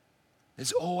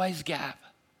 There's always a gap.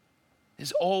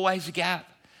 There's always a gap.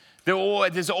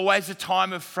 There's always a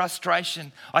time of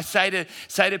frustration. I say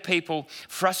to people,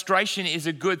 frustration is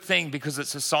a good thing because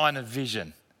it's a sign of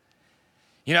vision.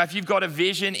 You know, if you've got a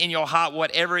vision in your heart,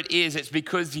 whatever it is, it's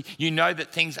because you know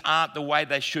that things aren't the way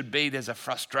they should be. There's a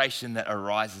frustration that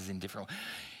arises in different ways.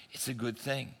 It's a good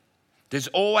thing. There's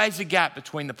always a gap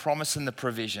between the promise and the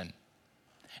provision.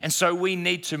 And so we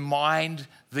need to mind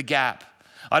the gap.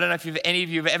 I don't know if any of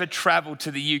you have ever traveled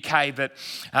to the UK, but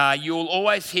you'll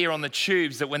always hear on the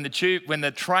tubes that when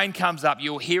the train comes up,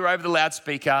 you'll hear over the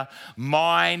loudspeaker,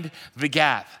 mind the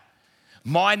gap.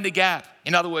 Mind the gap.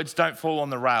 In other words, don't fall on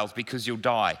the rails because you'll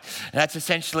die. And that's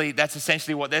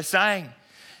essentially what they're saying.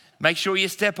 Make sure you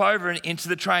step over and into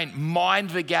the train.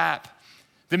 Mind the gap.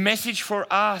 The message for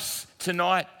us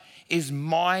tonight is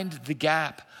mind the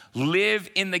gap.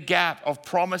 Live in the gap of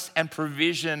promise and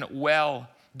provision well.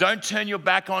 Don't turn your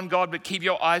back on God, but keep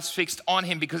your eyes fixed on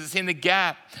him, because it's in the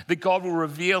gap that God will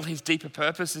reveal his deeper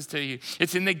purposes to you.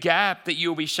 It's in the gap that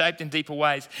you'll be shaped in deeper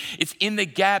ways. It's in the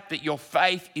gap that your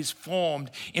faith is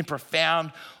formed in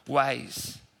profound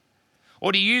ways.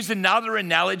 Or to use another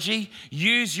analogy,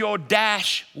 use your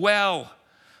dash well.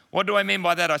 What do I mean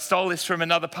by that? I stole this from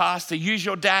another pastor. Use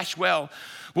your dash well.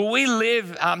 Well, we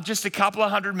live just a couple of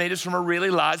 100 meters from a really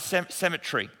large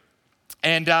cemetery.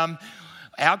 And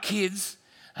our kids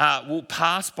will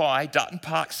pass by Dutton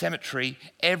Park Cemetery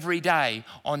every day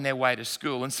on their way to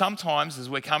school. And sometimes as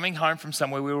we're coming home from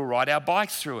somewhere, we will ride our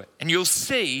bikes through it. And you'll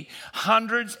see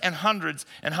hundreds and hundreds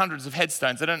and hundreds of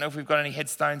headstones. I don't know if we've got any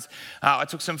headstones. I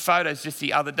took some photos just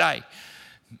the other day.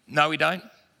 No, we don't.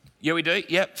 Yeah, we do.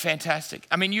 Yep, fantastic.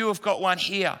 I mean, you have got one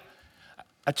here.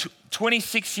 A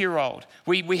 26-year-old.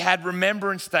 We had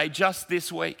Remembrance Day just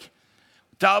this week.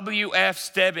 W.F.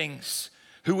 Stebbings,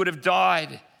 who would have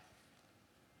died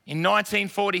in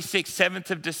 1946, 7th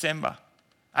of December,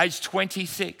 age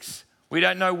 26. We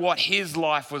don't know what his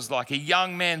life was like. A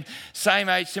young man, same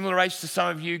age, similar age to some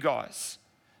of you guys,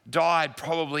 died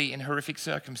probably in horrific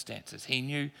circumstances. He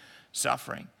knew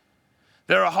suffering.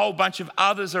 There are a whole bunch of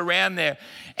others around there,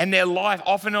 and their life,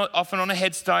 often on a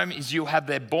headstone, is you'll have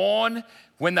their born,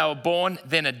 when they were born,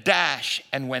 then a dash,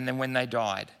 and when they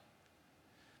died.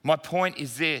 My point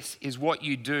is this, is what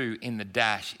you do in the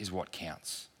dash is what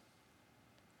counts.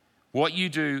 What you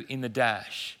do in the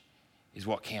dash is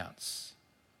what counts.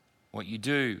 What you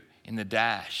do in the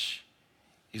dash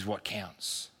is what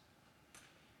counts.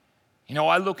 You know,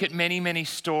 I look at many, many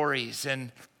stories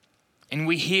and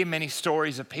we hear many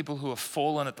stories of people who have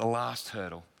fallen at the last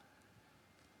hurdle.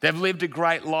 They've lived a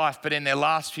great life, but in their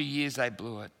last few years, they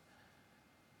blew it.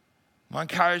 My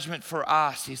encouragement for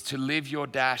us is to live your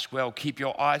dash well. Keep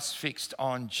your eyes fixed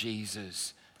on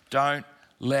Jesus. Don't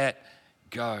let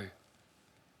go.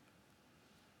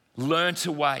 Learn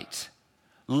to wait.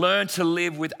 Learn to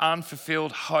live with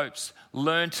unfulfilled hopes.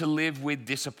 Learn to live with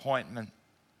disappointment.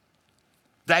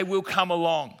 They will come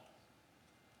along.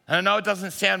 And I know it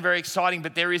doesn't sound very exciting,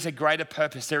 but there is a greater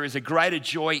purpose. There is a greater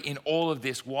joy in all of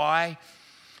this. Why?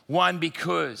 One,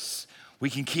 because we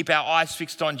can keep our eyes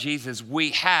fixed on Jesus. We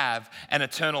have an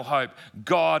eternal hope.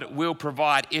 God will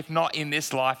provide, if not in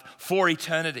this life, for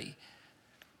eternity.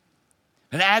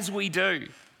 And as we do,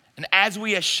 and as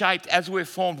we are shaped, as we're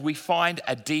formed, we find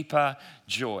a deeper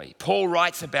joy. Paul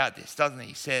writes about this, doesn't he?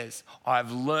 He says,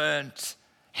 I've learned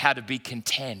how to be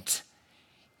content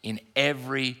in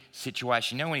every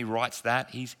situation. You know, when he writes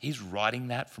that, he's writing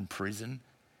that from prison.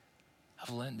 I've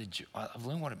learned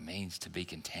what it means to be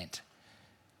content.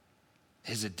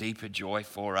 There's a deeper joy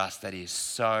for us that is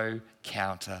so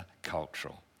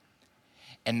countercultural.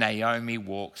 And Naomi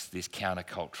walks this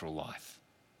countercultural life.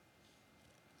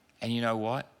 And you know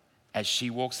what? As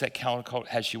she walks that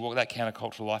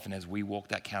countercultural life, and as we walk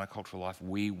that countercultural life,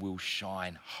 we will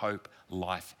shine hope,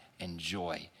 life, and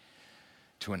joy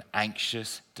to an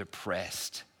anxious,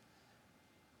 depressed,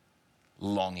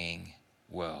 longing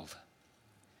world.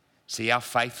 See, our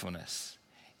faithfulness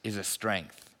is a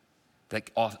strength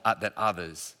that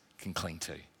others can cling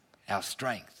to. Our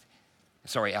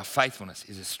faithfulness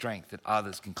is a strength that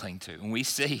others can cling to. And we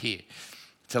see here,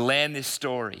 to land this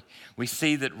story, we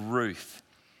see that Ruth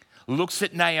looks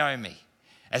at Naomi.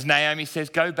 As Naomi says,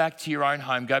 go back to your own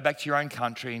home, go back to your own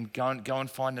country and go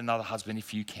and find another husband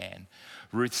if you can.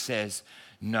 Ruth says,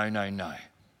 no.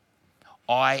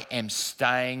 I am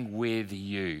staying with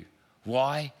you.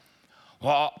 Why?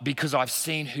 Well, because I've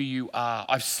seen who you are.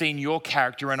 I've seen your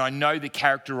character and I know the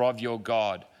character of your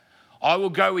God. I will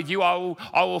go with you. I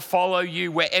will follow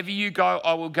you. Wherever you go,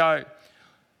 I will go.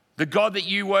 The God that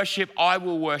you worship, I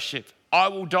will worship. I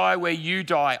will die where you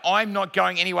die. I'm not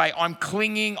going anyway. I'm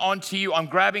clinging onto you. I'm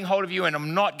grabbing hold of you and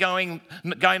I'm not going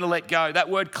to let go. That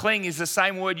word cling is the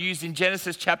same word used in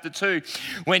Genesis chapter 2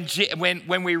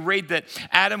 when we read that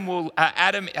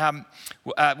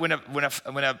when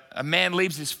a man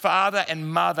leaves his father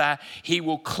and mother, he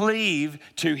will cleave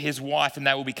to his wife and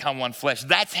they will become one flesh.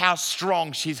 That's how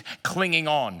strong she's clinging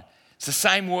on. It's the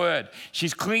same word.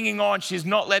 She's clinging on. She's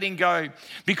not letting go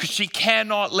because she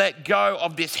cannot let go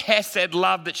of this hesed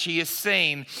love that she has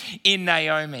seen in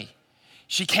Naomi.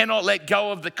 She cannot let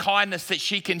go of the kindness that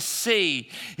she can see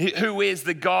who is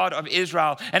the God of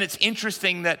Israel. And it's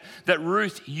interesting that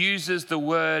Ruth uses the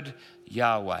word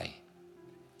Yahweh.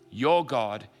 Your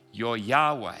God, your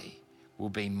Yahweh will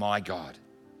be my God.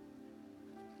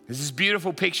 There's this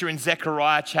beautiful picture in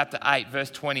Zechariah chapter 8, verse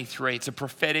 23. It's a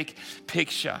prophetic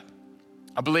picture.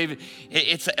 I believe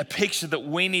it's a picture that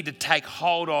we need to take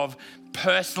hold of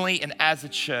personally and as a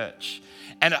church.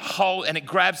 And it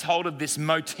grabs hold of this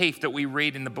motif that we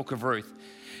read in the book of Ruth.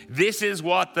 This is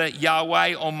what the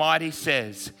Yahweh Almighty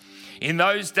says. In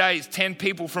those days, 10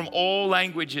 people from all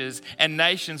languages and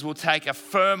nations will take a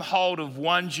firm hold of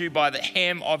one Jew by the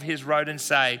hem of his robe and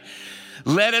say,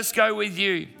 let us go with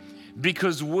you,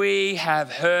 because we have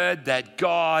heard that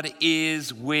God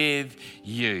is with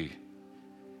you.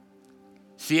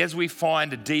 See, as we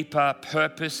find a deeper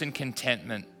purpose and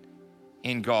contentment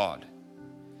in God,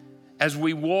 as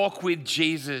we walk with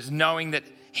Jesus, knowing that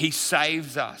he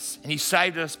saves us, and he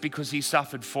saved us because he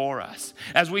suffered for us,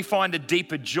 as we find a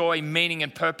deeper joy, meaning,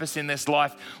 and purpose in this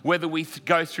life, whether we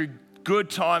go through good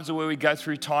times or whether we go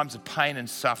through times of pain and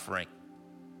suffering,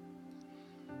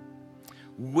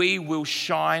 we will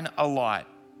shine a light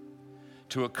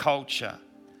to a culture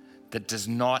that does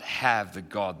not have the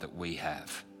God that we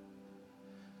have.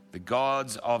 The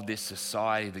gods of this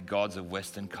society, the gods of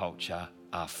Western culture,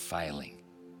 are failing.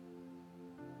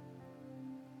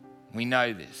 We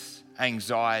know this.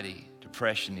 Anxiety,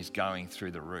 depression is going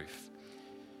through the roof.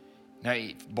 Now,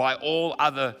 by all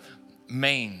other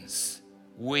means,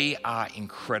 we are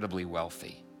incredibly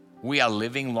wealthy. We are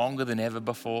living longer than ever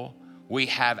before. We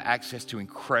have access to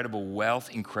incredible wealth,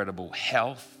 incredible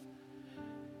health.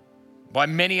 By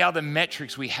many other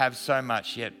metrics, we have so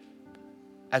much, yet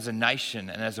as a nation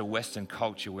and as a Western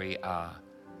culture, we are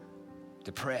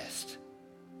depressed,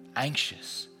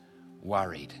 anxious,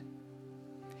 worried.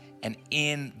 And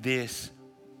in this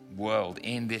world,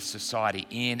 in this society,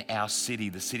 in our city,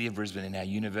 the city of Brisbane, in our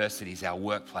universities, our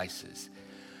workplaces,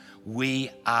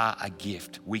 we are a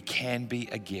gift. We can be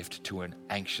a gift to an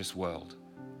anxious world.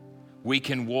 We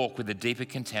can walk with a deeper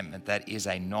contentment that is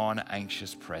a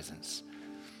non-anxious presence.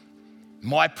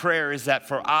 My prayer is that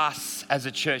for us as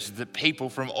a church, that people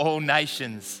from all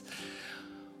nations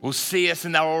will see us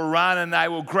and they will run and they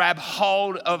will grab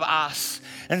hold of us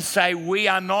and say, we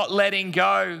are not letting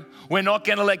go. We're not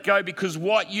going to let go because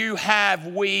what you have,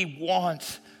 we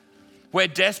want. We're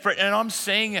desperate, and I'm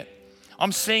seeing it.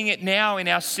 I'm seeing it now in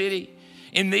our city.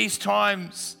 In these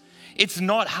times, it's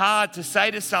not hard to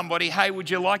say to somebody, hey, would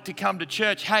you like to come to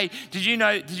church? Hey, did you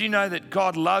know that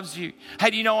God loves you? Hey,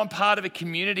 do you know I'm part of a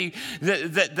community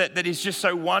that is just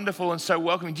so wonderful and so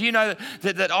welcoming? Do you know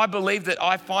that I believe that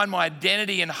I find my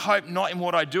identity and hope not in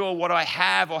what I do or what I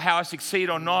have or how I succeed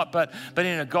or not, but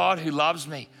in a God who loves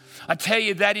me? I tell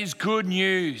you, that is good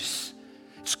news.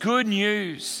 It's good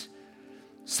news.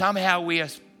 Somehow we are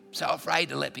so afraid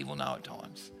to let people know at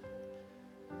times.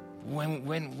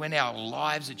 when our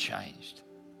lives are changed,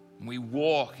 and we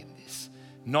walk in this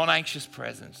non-anxious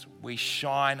presence, we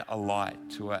shine a light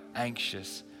to an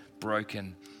anxious,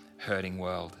 broken, hurting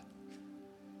world.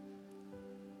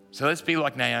 So let's be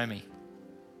like Naomi.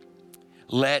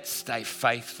 Let's stay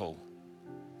faithful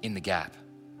in the gap.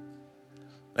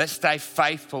 Let's stay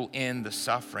faithful in the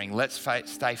suffering. Let's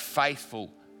stay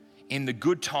faithful in the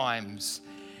good times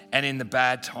and in the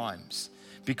bad times.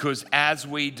 Because as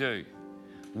we do,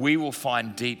 we will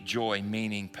find deep joy,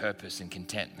 meaning, purpose, and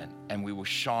contentment. And we will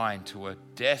shine to a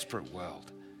desperate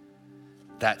world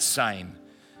that same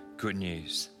good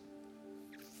news.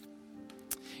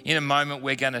 In a moment,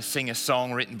 we're going to sing a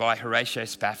song written by Horatio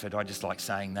Spafford. I just like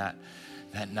saying that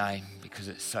name because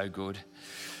it's so good.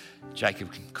 Jacob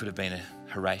could have been a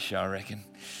Horatio, I reckon.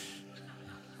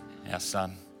 Our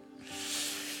son.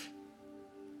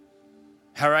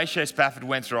 Horatio Spafford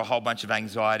went through a whole bunch of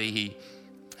anxiety.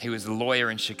 He was a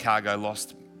lawyer in Chicago,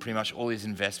 lost pretty much all his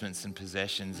investments and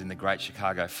possessions in the Great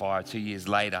Chicago Fire. 2 years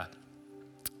later,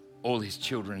 all his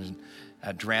children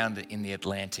drowned in the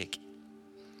Atlantic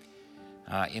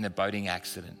in a boating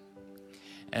accident.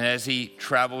 And as he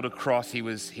traveled across, he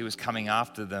was coming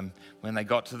after them. When they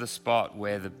got to the spot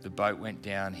where the boat went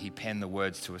down, he penned the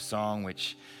words to a song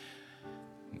which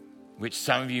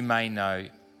some of you may know.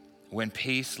 When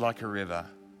peace like a river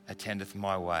attendeth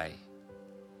my way,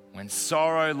 when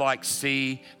sorrow like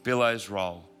sea billows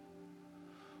roll,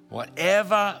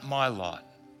 whatever my lot,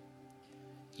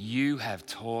 you have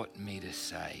taught me to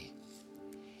say,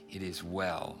 it is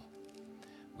well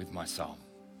with my soul.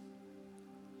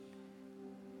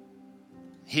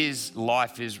 His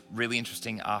life is really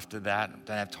interesting after that.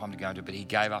 Don't have time to go into it, but he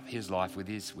gave up his life with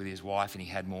his wife, and he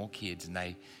had more kids, and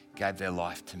they gave their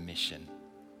life to mission.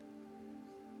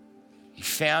 He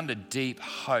found a deep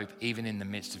hope even in the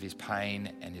midst of his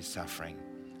pain and his suffering,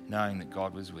 knowing that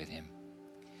God was with him.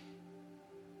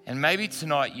 And maybe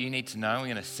tonight you need to know, we're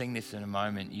going to sing this in a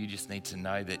moment, you just need to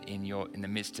know that in the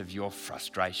midst of your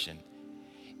frustration,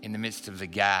 in the midst of the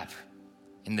gap,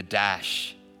 in the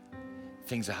dash,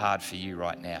 things are hard for you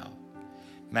right now.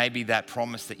 Maybe that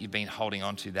promise that you've been holding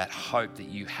on to, that hope that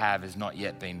you have, has not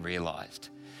yet been realized.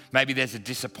 Maybe there's a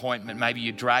disappointment. Maybe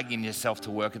you're dragging yourself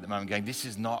to work at the moment going, this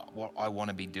is not what I want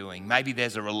to be doing. Maybe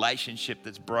there's a relationship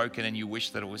that's broken and you wish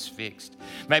that it was fixed.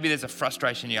 Maybe there's a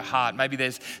frustration in your heart. Maybe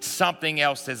there's something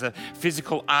else. There's a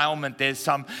physical ailment. There's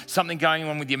something going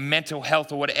on with your mental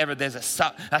health or whatever. There's a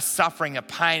suffering, a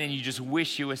pain, and you just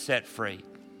wish you were set free.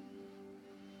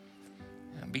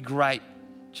 It'd be great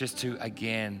just to,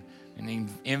 again, an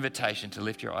invitation to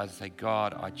lift your eyes and say,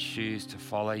 God, I choose to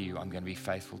follow you. I'm going to be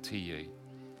faithful to you.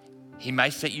 He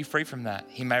may set you free from that.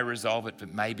 He may resolve it,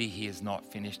 but maybe he has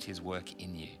not finished his work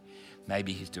in you.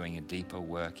 Maybe he's doing a deeper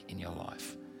work in your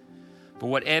life. But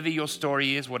whatever your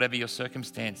story is, whatever your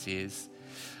circumstance is,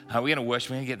 we're going to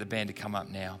worship. We're going to get the band to come up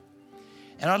now.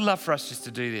 And I'd love for us just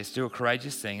to do this, do a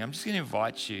courageous thing. I'm just going to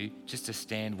invite you just to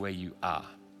stand where you are.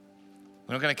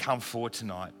 We're not going to come forward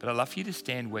tonight, but I'd love for you to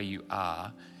stand where you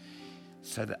are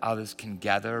so that others can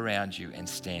gather around you and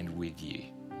stand with you,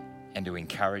 and to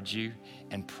encourage you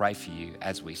and pray for you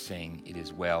as we sing, It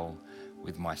Is Well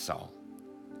With My Soul.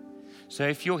 So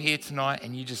if you're here tonight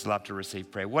and you just love to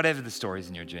receive prayer, whatever the story is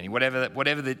in your journey,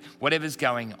 whatever's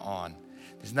going on,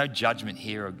 there's no judgment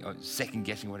here or second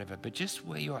guessing, whatever, but just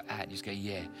where you're at, just go,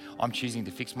 yeah, I'm choosing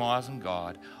to fix my eyes on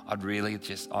God.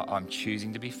 I'm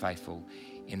choosing to be faithful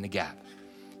in the gap.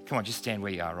 Come on, just stand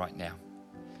where you are right now.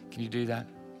 Can you do that?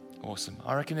 Awesome.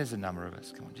 I reckon there's a number of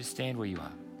us. Come on, just stand where you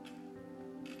are.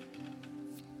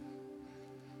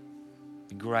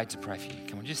 It'd be great to pray for you.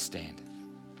 Come on, just stand.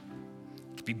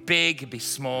 It could be big, it could be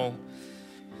small.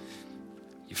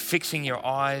 You're fixing your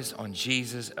eyes on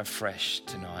Jesus afresh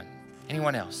tonight.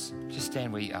 Anyone else? Just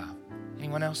stand where you are.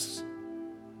 Anyone else?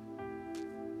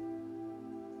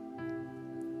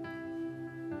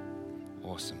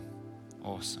 Awesome.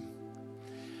 Awesome.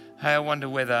 Hey, I wonder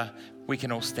whether we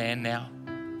can all stand now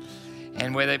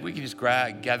and whether we can just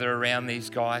gather around these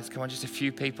guys. Come on, just a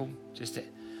few people,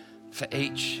 for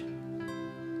each.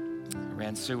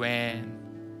 Around Sue Ann,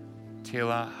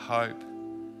 Tilla, Hope,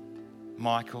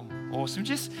 Michael. Awesome.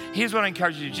 Here's what I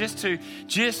encourage you to do.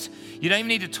 You don't even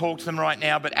need to talk to them right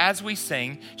now, but as we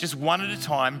sing, just one at a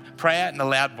time, pray out in a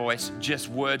loud voice, just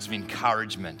words of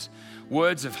encouragement,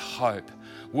 words of hope,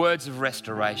 words of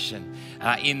restoration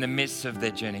in the midst of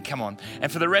their journey. Come on. And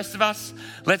for the rest of us,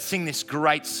 let's sing this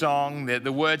great song.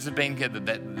 The words have been,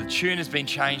 the tune has been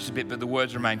changed a bit, but the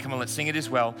words remain. Come on, let's sing it as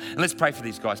well. And let's pray for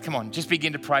these guys. Come on, just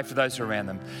begin to pray for those who are around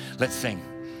them. Let's sing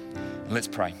and let's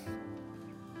pray.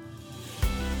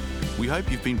 We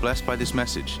hope you've been blessed by this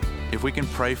message. If we can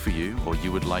pray for you or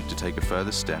you would like to take a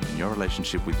further step in your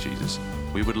relationship with Jesus,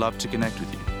 we would love to connect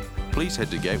with you. Please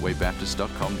head to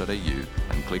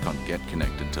gatewaybaptist.com.au and click on Get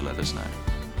Connected to let us know.